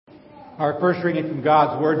Our first reading from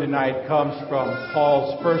God's Word tonight comes from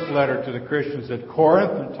Paul's first letter to the Christians at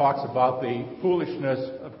Corinth and talks about the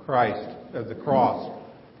foolishness of Christ, of the cross.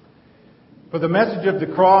 For the message of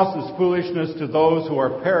the cross is foolishness to those who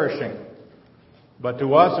are perishing, but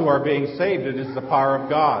to us who are being saved it is the power of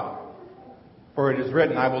God. For it is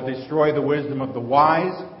written, I will destroy the wisdom of the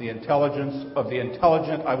wise, the intelligence of the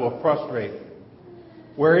intelligent I will frustrate.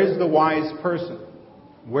 Where is the wise person?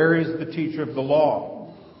 Where is the teacher of the law?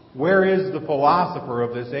 Where is the philosopher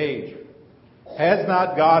of this age? Has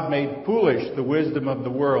not God made foolish the wisdom of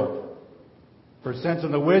the world? For since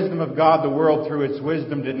in the wisdom of God the world through its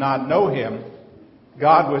wisdom did not know him,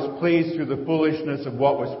 God was pleased through the foolishness of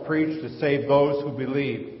what was preached to save those who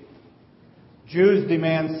believe. Jews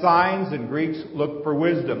demand signs and Greeks look for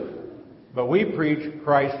wisdom, but we preach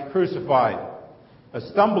Christ crucified, a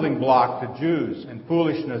stumbling block to Jews and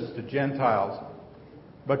foolishness to Gentiles.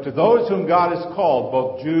 But to those whom God has called,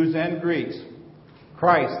 both Jews and Greeks,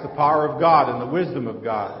 Christ, the power of God and the wisdom of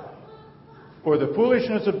God. For the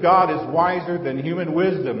foolishness of God is wiser than human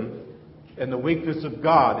wisdom, and the weakness of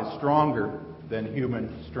God is stronger than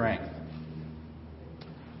human strength.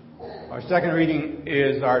 Our second reading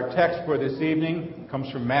is our text for this evening. It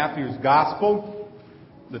comes from Matthew's Gospel,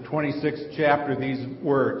 the 26th chapter, these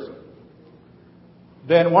words.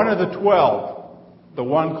 Then one of the 12, the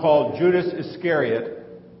one called Judas Iscariot,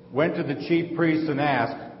 went to the chief priests and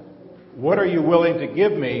asked, What are you willing to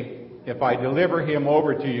give me if I deliver him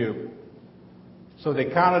over to you? So they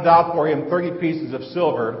counted out for him 30 pieces of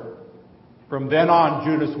silver. From then on,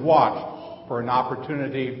 Judas watched for an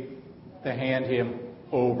opportunity to hand him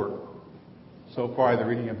over. So far, the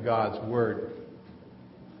reading of God's Word.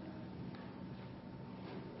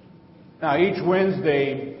 Now, each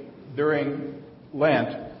Wednesday during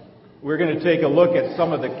Lent, we're going to take a look at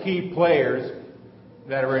some of the key players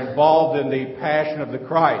that are involved in the Passion of the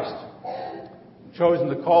Christ. I've chosen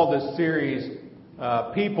to call this series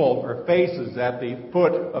People or Faces at the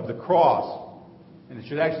Foot of the Cross. And it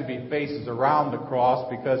should actually be faces around the cross,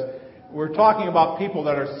 because we're talking about people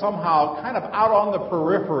that are somehow kind of out on the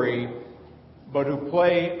periphery, but who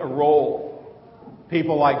play a role.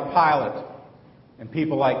 People like Pilate and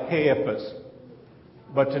people like Caiaphas.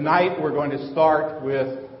 But tonight we're going to start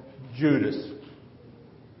with Judas.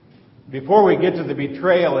 Before we get to the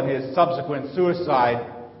betrayal and his subsequent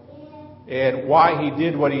suicide and why he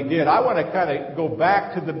did what he did, I want to kind of go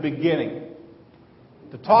back to the beginning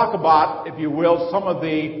to talk about, if you will, some of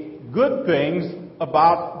the good things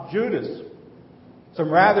about Judas.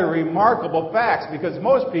 Some rather remarkable facts, because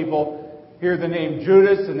most people hear the name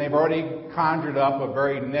Judas and they've already conjured up a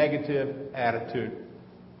very negative attitude.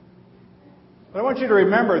 But I want you to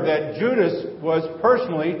remember that Judas was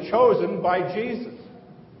personally chosen by Jesus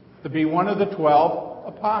to be one of the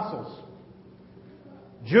 12 apostles.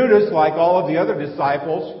 Judas, like all of the other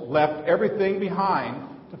disciples, left everything behind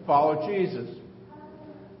to follow Jesus.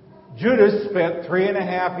 Judas spent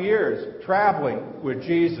 3.5 years traveling with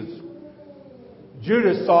Jesus.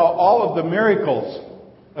 Judas saw all of the miracles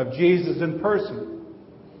of Jesus in person.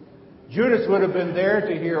 Judas would have been there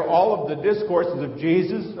to hear all of the discourses of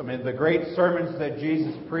Jesus, the great sermons that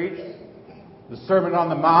Jesus preached. The Sermon on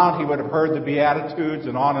the Mount, he would have heard the Beatitudes,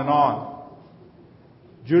 and on and on.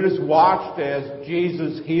 Judas watched as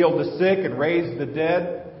Jesus healed the sick and raised the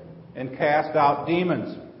dead and cast out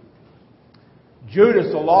demons.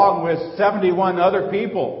 Judas, along with 71 other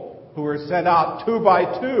people who were sent out 2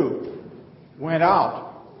 by 2, went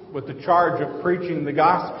out with the charge of preaching the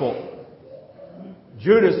gospel.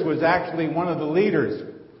 Judas was actually one of the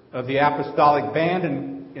leaders of the apostolic band,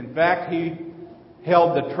 and in fact, he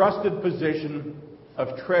held the trusted position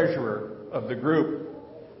of treasurer of the group.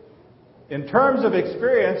 In terms of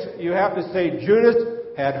experience, you have to say Judas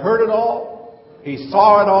had heard it all, he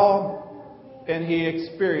saw it all, and he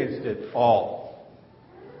experienced it all.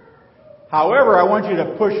 However, I want you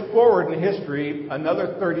to push forward in history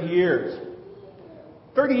another 30 years.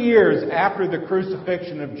 30 years after the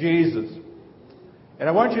crucifixion of Jesus. And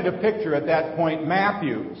I want you to picture at that point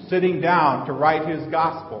Matthew sitting down to write his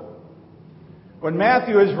gospel. When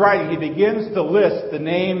Matthew is writing, he begins to list the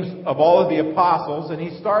names of all of the apostles, and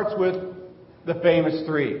he starts with the famous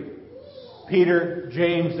 3, Peter,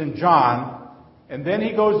 James, and John, and then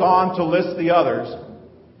he goes on to list the others.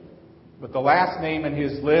 But the last name in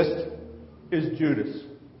his list is Judas.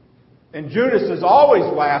 And Judas is always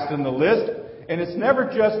last in the list, and it's never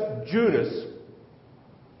just Judas.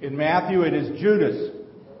 In Matthew, it is Judas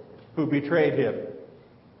who betrayed him.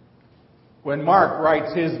 When Mark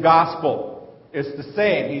writes his gospel, it's the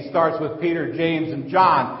same. He starts with Peter, James, and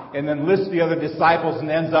John, and then lists the other disciples and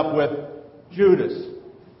ends up with Judas,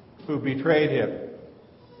 who betrayed him.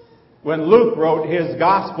 When Luke wrote his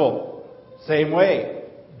gospel, same way.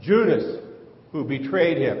 Judas, who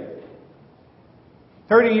betrayed him.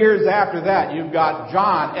 30 years after that, you've got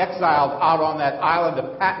John exiled out on that island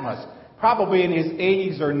of Patmos, probably in his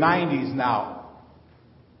 80s or 90s now.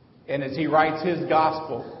 And as he writes his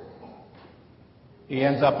gospel, he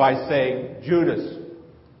ends up by saying, Judas,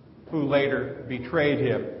 who later betrayed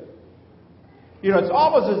him. You know, it's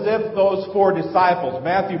almost as if those four disciples,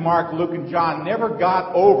 Matthew, Mark, Luke, and John, never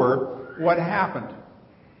got over what happened.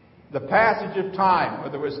 The passage of time,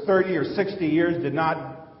 whether it was 30 or 60 years, did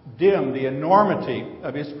not dim the enormity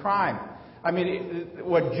of his crime. I mean,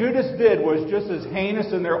 what Judas did was just as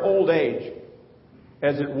heinous in their old age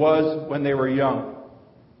as it was when they were young.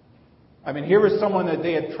 I mean, here was someone that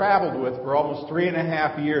they had traveled with for almost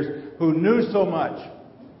 3.5 years, who knew so much,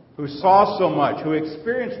 who saw so much, who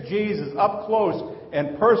experienced Jesus up close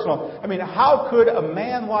and personal. I mean, how could a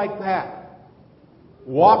man like that,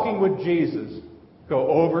 walking with Jesus, go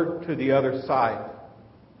over to the other side?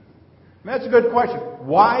 I mean, that's a good question.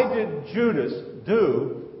 Why did Judas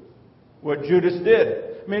do what Judas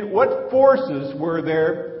did? I mean, what forces were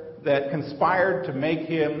there that conspired to make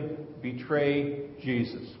him betray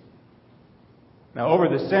Jesus? Now, over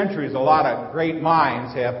the centuries, a lot of great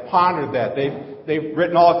minds have pondered that. They've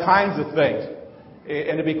written all kinds of things.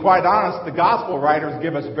 And to be quite honest, the gospel writers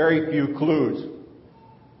give us very few clues.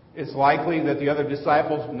 It's likely that the other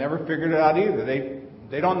disciples never figured it out either.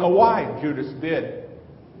 They don't know why Judas did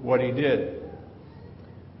what he did.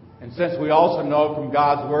 And since we also know from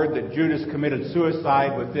God's Word that Judas committed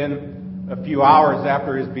suicide within a few hours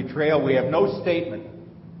after his betrayal, we have no statement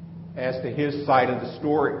as to his side of the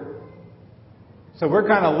story. So we're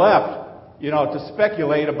kind of left, to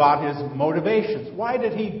speculate about his motivations. Why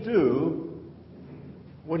did he do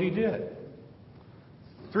what he did?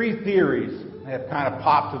 3 theories have kind of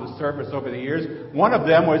popped to the surface over the years. One of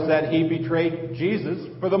them was that he betrayed Jesus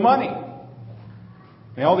for the money.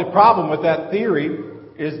 The only problem with that theory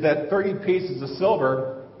is that 30 pieces of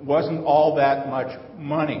silver wasn't all that much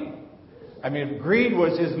money. I mean, if greed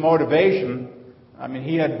was his motivation,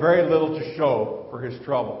 he had very little to show for his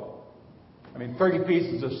trouble. 30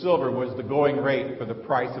 pieces of silver was the going rate for the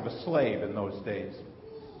price of a slave in those days.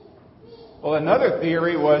 Well, another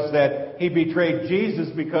theory was that he betrayed Jesus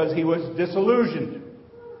because he was disillusioned.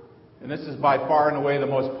 And this is by far and away the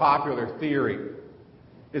most popular theory.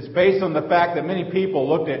 It's based on the fact that many people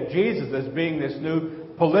looked at Jesus as being this new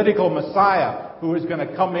political Messiah who was going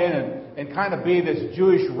to come in and kind of be this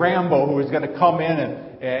Jewish Rambo who was going to come in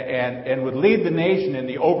and would lead the nation in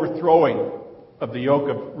the overthrowing of the yoke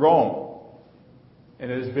of Rome. And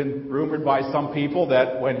it has been rumored by some people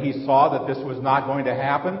that when he saw that this was not going to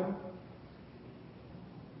happen,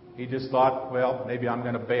 he just thought, well, maybe I'm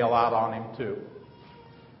going to bail out on him too.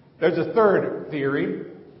 There's a third theory,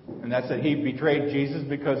 and that's that he betrayed Jesus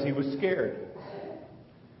because he was scared.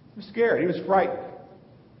 He was scared. He was frightened.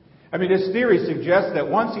 This theory suggests that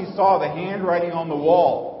once he saw the handwriting on the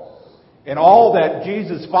wall and all that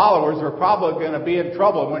Jesus' followers were probably going to be in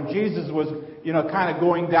trouble, when Jesus was kind of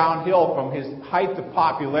going downhill from his height of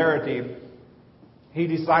popularity, he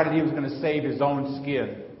decided he was going to save his own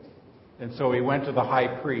skin. And so he went to the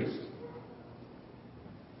high priest.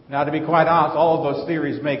 Now, to be quite honest, all of those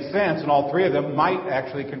theories make sense, and all 3 of them might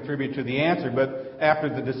actually contribute to the answer. But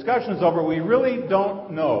after the discussion's over, we really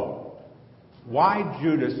don't know why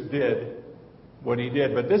Judas did what he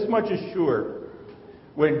did. But this much is sure.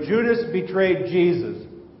 When Judas betrayed Jesus,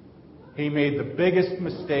 he made the biggest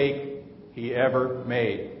mistake he ever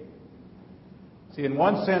made. See, in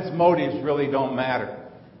one sense, motives really don't matter.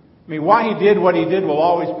 Why he did what he did will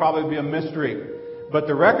always probably be a mystery. But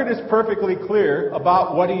the record is perfectly clear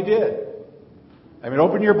about what he did.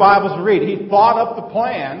 Open your Bibles and read. He thought up the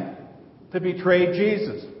plan to betray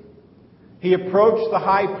Jesus. He approached the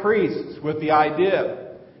high priests with the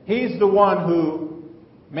idea. He's the one who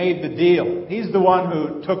made the deal. He's the one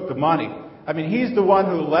who took the money. He's the one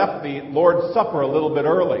who left the Lord's Supper a little bit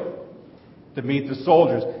early to meet the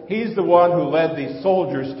soldiers. He's the one who led the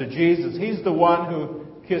soldiers to Jesus. He's the one who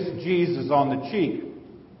kissed Jesus on the cheek.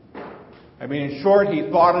 In short, he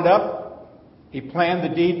thought it up, he planned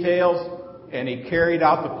the details, and he carried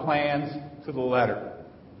out the plans to the letter.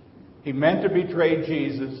 He meant to betray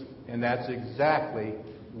Jesus, and that's exactly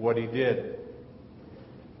what he did.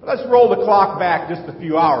 But let's roll the clock back just a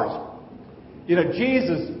few hours.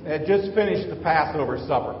 Jesus had just finished the Passover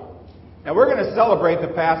supper. Now, we're going to celebrate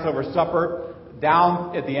the Passover supper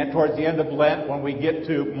down at the end, towards the end of Lent, when we get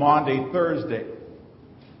to Maundy Thursday.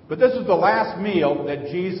 But this was the last meal that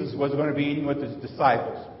Jesus was going to be eating with his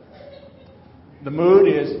disciples. The mood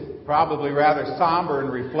is probably rather somber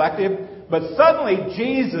and reflective, But suddenly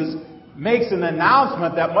Jesus makes an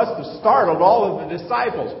announcement that must have startled all of the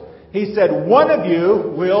disciples. He said, "One of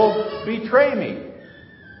you will betray me."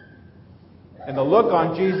 And the look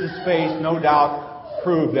on Jesus' face no doubt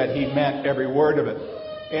proved that he meant every word of it.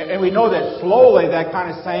 And we know that slowly that kind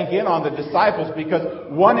of sank in on the disciples, because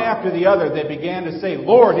one after the other they began to say,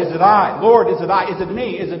 "Lord, is it I? Lord, is it I? Is it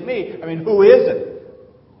me? Is it me?" I mean, who is it?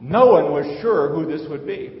 No one was sure who this would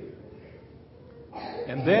be.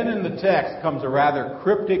 And then in the text comes a rather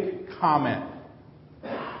cryptic comment.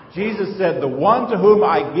 Jesus said, "The one to whom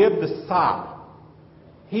I give the sop,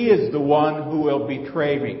 he is the one who will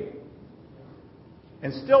betray me."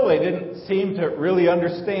 And still they didn't seem to really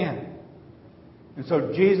understand. And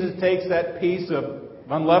so Jesus takes that piece of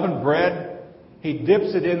unleavened bread, he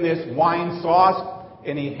dips it in this wine sauce,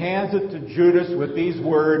 and he hands it to Judas with these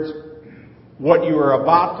words, "What you are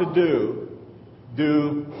about to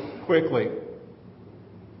do quickly."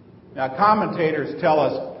 Now, commentators tell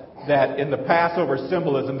us that in the Passover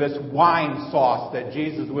symbolism, this wine sauce that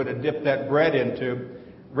Jesus would have dipped that bread into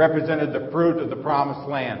represented the fruit of the promised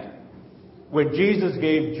land. When Jesus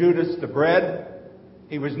gave Judas the bread,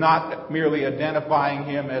 he was not merely identifying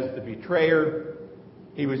him as the betrayer.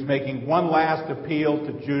 He was making one last appeal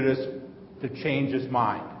to Judas to change his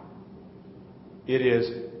mind. It is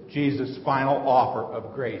Jesus' final offer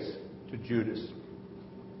of grace to Judas.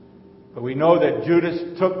 But we know that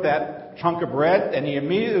Judas took that chunk of bread and he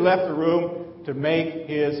immediately left the room to make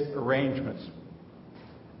his arrangements.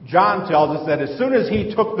 John tells us that as soon as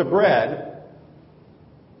he took the bread,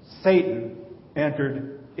 Satan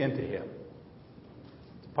entered into him.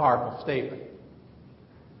 It's a powerful statement.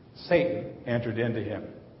 Satan entered into him.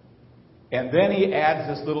 And then he adds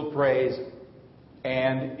this little phrase,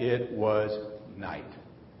 "and it was night."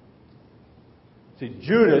 See,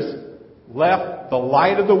 Judas left the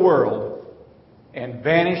light of the world and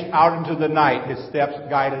vanished out into the night, his steps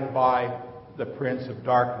guided by the prince of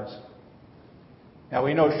darkness. Now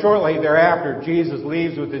we know shortly thereafter, Jesus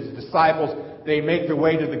leaves with his disciples. They make their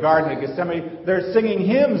way to the Garden of Gethsemane. They're singing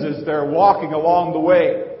hymns as they're walking along the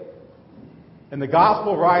way. And the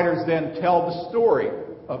gospel writers then tell the story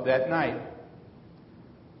of that night.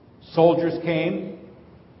 Soldiers came.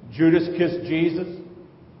 Judas kissed Jesus.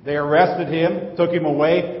 They arrested him, took him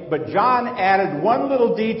away. But John added one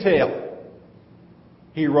little detail.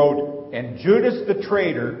 He wrote, "And Judas the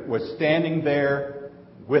traitor was standing there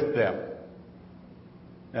with them."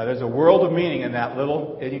 Now there's a world of meaning in that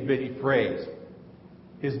little itty-bitty phrase.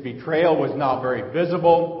 His betrayal was not very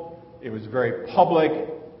visible, it was very public,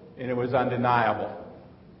 and it was undeniable.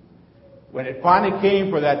 When it finally came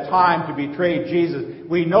for that time to betray Jesus,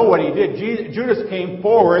 we know what he did. Judas came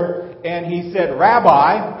forward and he said,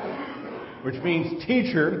 "Rabbi," which means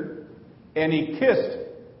teacher, and he kissed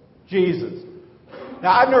Jesus.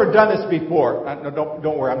 Now I've never done this before.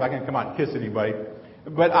 Don't worry, I'm not going to come out and kiss anybody.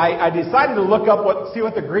 But I decided to look up see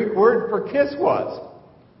what the Greek word for kiss was.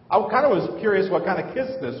 I kind of was curious what kind of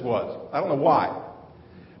kiss this was. I don't know why.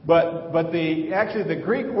 But the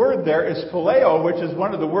Greek word there is phileo, which is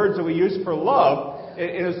one of the words that we use for love.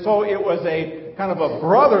 So it was a kind of a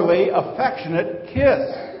brotherly, affectionate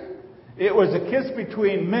kiss. It was a kiss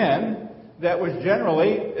between men that was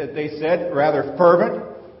generally, they said, rather fervent,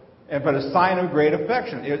 but a sign of great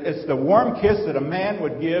affection. It's the warm kiss that a man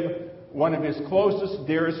would give one of his closest,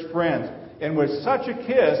 dearest friends. And with such a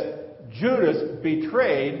kiss, Judas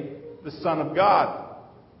betrayed the Son of God.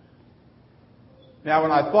 Now,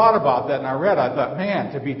 when I thought about that and I read, I thought,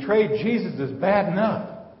 man, to betray Jesus is bad enough.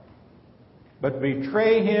 But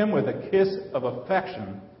betray him with a kiss of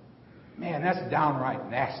affection, man, that's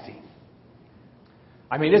downright nasty.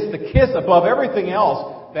 I mean, it's the kiss above everything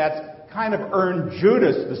else that's kind of earned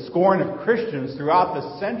Judas the scorn of Christians throughout the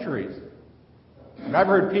centuries. And I've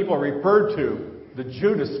heard people refer to the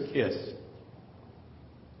Judas kiss.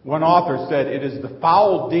 One author said, "It is the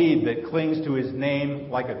foul deed that clings to his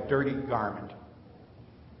name like a dirty garment."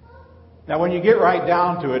 Now, when you get right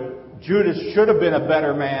down to it, Judas should have been a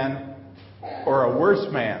better man or a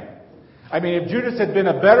worse man. I mean, if Judas had been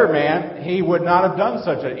a better man, he would not have done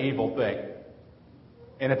such an evil thing.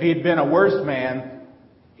 And if he had been a worse man,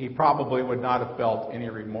 he probably would not have felt any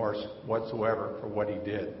remorse whatsoever for what he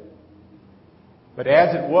did. But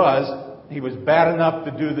as it was, he was bad enough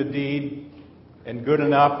to do the deed and good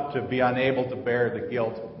enough to be unable to bear the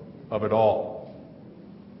guilt of it all.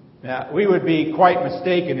 Now, we would be quite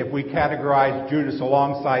mistaken if we categorized Judas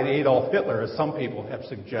alongside Adolf Hitler, as some people have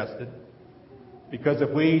suggested. Because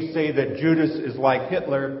if we say that Judas is like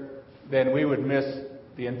Hitler, then we would miss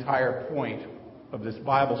the entire point of this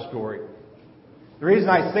Bible story. The reason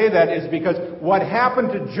I say that is because what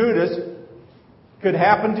happened to Judas could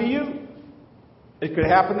happen to you. It could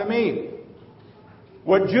happen to me.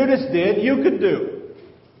 What Judas did, you could do.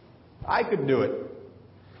 I could do it.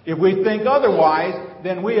 If we think otherwise,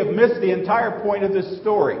 then we have missed the entire point of this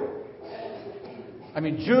story. I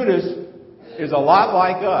mean, Judas is a lot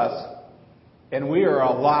like us, and we are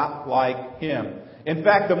a lot like him. In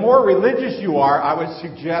fact, the more religious you are, I would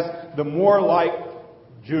suggest, the more like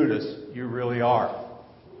Judas you really are.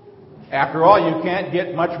 After all, you can't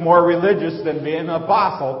get much more religious than being an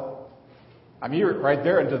apostle. I mean, you're right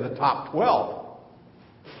there into the top 12.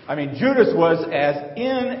 I mean, Judas was as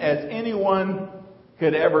in as anyone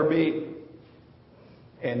could ever be.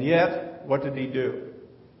 And yet, what did he do?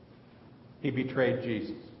 He betrayed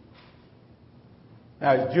Jesus.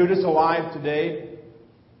 Now, is Judas alive today?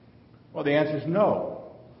 Well, the answer is no.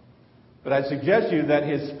 But I suggest to you that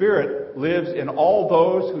his spirit lives in all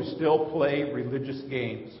those who still play religious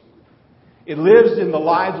games. It lives in the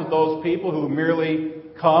lives of those people who merely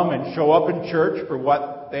come and show up in church for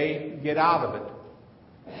what they get out of it.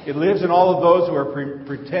 It lives in all of those who are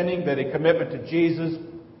pretending that a commitment to Jesus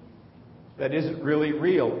that isn't really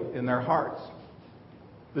real in their hearts.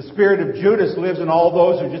 The spirit of Judas lives in all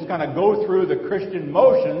those who just kind of go through the Christian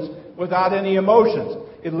motions without any emotions.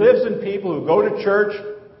 It lives in people who go to church,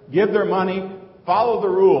 give their money, follow the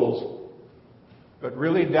rules, but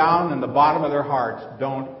really down in the bottom of their hearts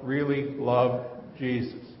don't really love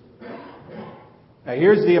Jesus. Now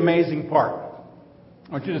here's the amazing part.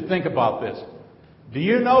 I want you to think about this. Do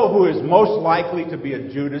you know who is most likely to be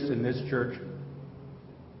a Judas in this church?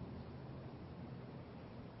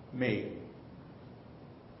 Me.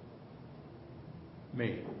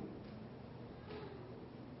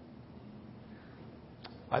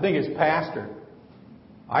 I think as pastor,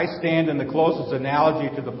 I stand in the closest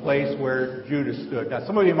analogy to the place where Judas stood. Now,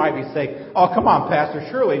 some of you might be saying, oh, come on, Pastor,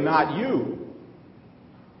 surely not you.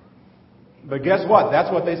 But guess what? That's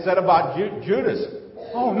what they said about Judas.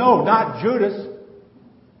 Oh, no, not Judas.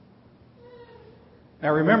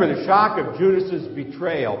 Now, remember, the shock of Judas's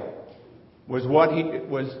betrayal was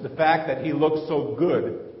the fact that he looked so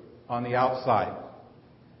good on the outside.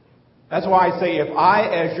 That's why I say, if I,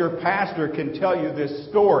 as your pastor, can tell you this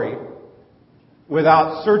story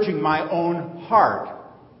without searching my own heart,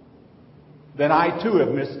 then I too have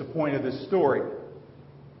missed the point of this story.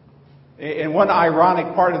 And one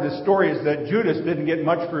ironic part of this story is that Judas didn't get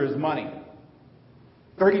much for his money.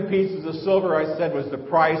 30 pieces of silver, I said, was the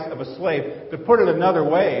price of a slave. To put it another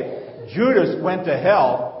way, Judas went to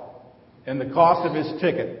hell, and the cost of his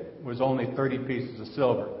ticket was only 30 pieces of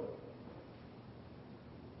silver.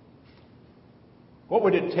 What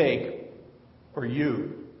would it take for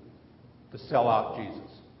you to sell out Jesus?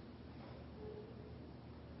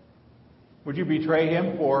 Would you betray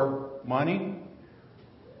him for money?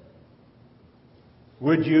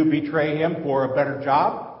 Would you betray him for a better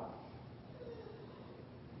job?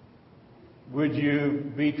 Would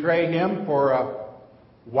you betray him for a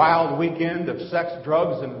wild weekend of sex,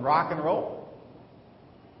 drugs, and rock and roll?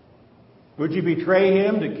 Would you betray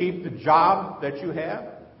him to keep the job that you have?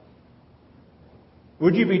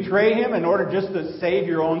 Would you betray him in order just to save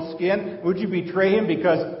your own skin? Would you betray him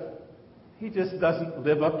because he just doesn't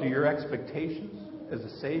live up to your expectations as a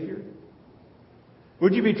Savior?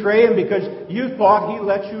 Would you betray him because you thought he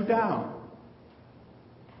let you down?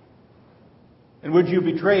 And would you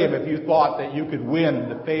betray him if you thought that you could win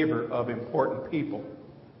the favor of important people?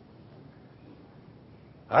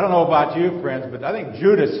 I don't know about you, friends, but I think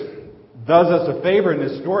Judas does us a favor in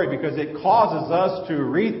this story because it causes us to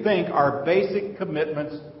rethink our basic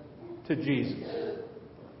commitments to Jesus.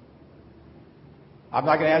 I'm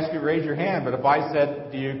not going to ask you to raise your hand, but if I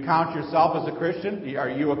said, do you count yourself as a Christian? Are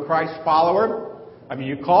you a Christ follower? I mean,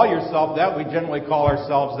 you call yourself that. We generally call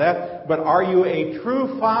ourselves that. But are you a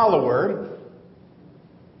true follower,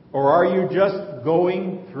 or are you just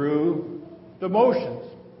going through the motions?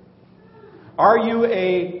 Are you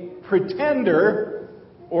a pretender,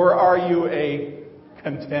 or are you a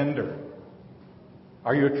contender?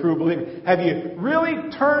 Are you a true believer? Have you really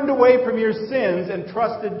turned away from your sins and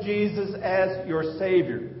trusted Jesus as your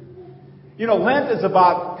Savior? You know, Lent is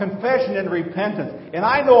about confession and repentance. And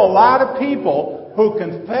I know a lot of people who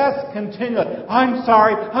confess continually, I'm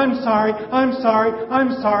sorry, I'm sorry, I'm sorry,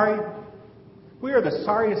 I'm sorry. We are the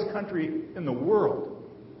sorriest country in the world.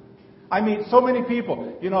 I meet so many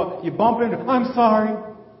people, you bump into, I'm sorry.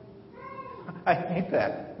 I hate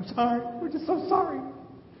that. I'm sorry. We're just so sorry.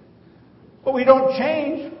 But we don't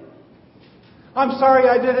change. I'm sorry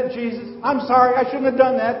I did it, Jesus. I'm sorry. I shouldn't have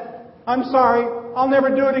done that. I'm sorry. I'll never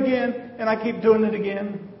do it again. And I keep doing it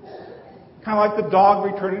again. Kind of like the dog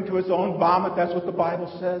returning to its own vomit. That's what the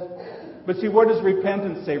Bible says. But see, what does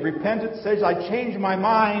repentance say? Repentance says, I change my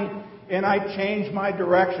mind and I change my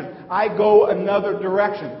direction. I go another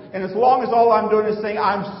direction. And as long as all I'm doing is saying,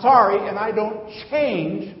 I'm sorry, and I don't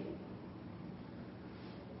change,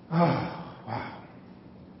 wow.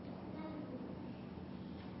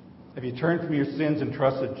 Have you turned from your sins and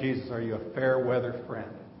trusted Jesus? Are you a fair weather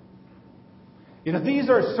friend? You know, these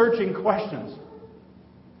are searching questions.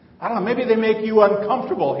 I don't know, maybe they make you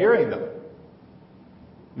uncomfortable hearing them.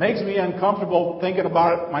 Makes me uncomfortable thinking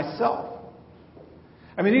about it myself.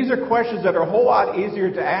 I mean, these are questions that are a whole lot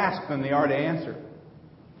easier to ask than they are to answer.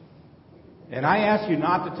 And I ask you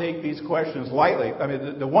not to take these questions lightly. I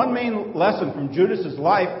mean, the one main lesson from Judas's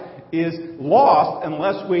life is lost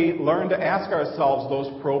unless we learn to ask ourselves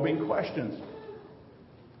those probing questions.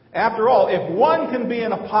 After all, if one can be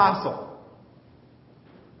an apostle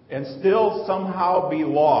and still somehow be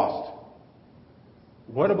lost,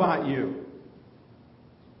 what about you?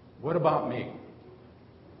 What about me?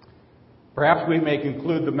 Perhaps we may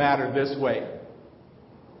conclude the matter this way.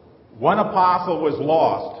 One apostle was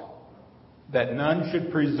lost, that none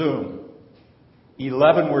should presume.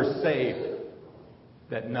 11 were saved,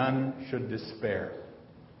 that none should despair.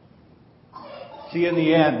 See, in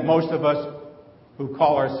the end, most of us who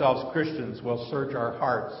call ourselves Christians will search our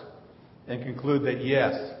hearts and conclude that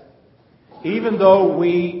yes, even though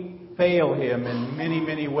we fail Him in many,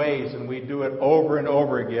 many ways, and we do it over and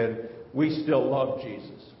over again, we still love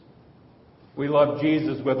Jesus. We love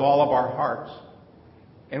Jesus with all of our hearts.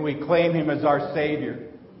 And we claim Him as our Savior.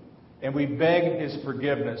 And we beg His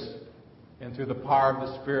forgiveness. And through the power of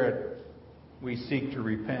the Spirit, we seek to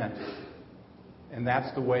repent. And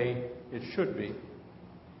that's the way it should be.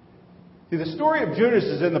 See, the story of Judas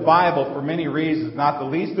is in the Bible for many reasons, not the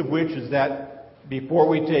least of which is that before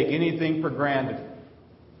we take anything for granted,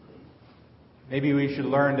 maybe we should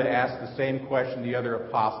learn to ask the same question the other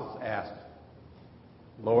apostles asked.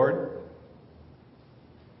 Lord,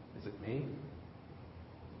 is it me?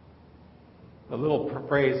 The little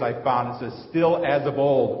phrase I found, it says, still as of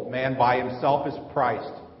old, man by himself is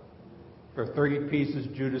priced. For 30 pieces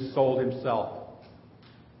Judas sold himself,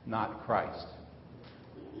 not Christ.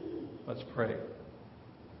 Let's pray.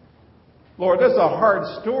 Lord, this is a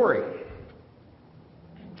hard story.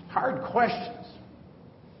 Hard questions.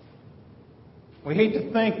 We hate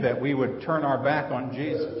to think that we would turn our back on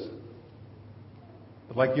Jesus.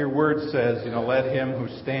 But like your word says, let him who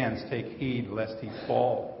stands take heed lest he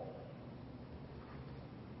fall.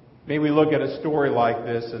 May we look at a story like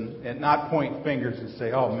this and not point fingers and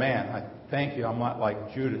say, oh man, I thank you I'm not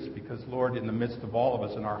like Judas, because Lord, in the midst of all of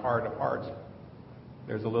us in our heart of hearts,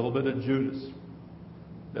 there's a little bit of Judas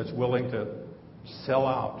that's willing to sell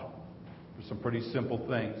out for some pretty simple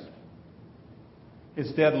things.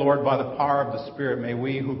 Instead, Lord, by the power of the Spirit, may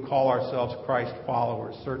we who call ourselves Christ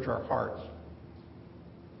followers search our hearts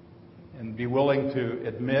and be willing to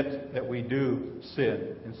admit that we do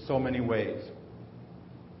sin in so many ways.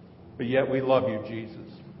 But yet we love you, Jesus.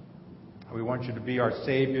 We want you to be our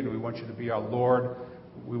Savior. We want you to be our Lord.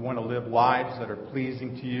 We want to live lives that are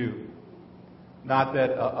pleasing to you. Not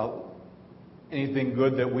that anything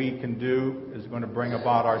good that we can do is going to bring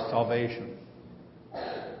about our salvation.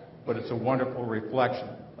 But it's a wonderful reflection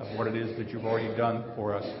of what it is that you've already done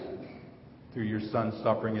for us through your Son's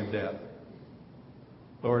suffering and death.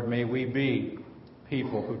 Lord, may we be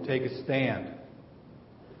people who take a stand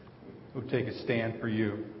for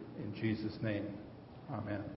you. In Jesus' name, amen.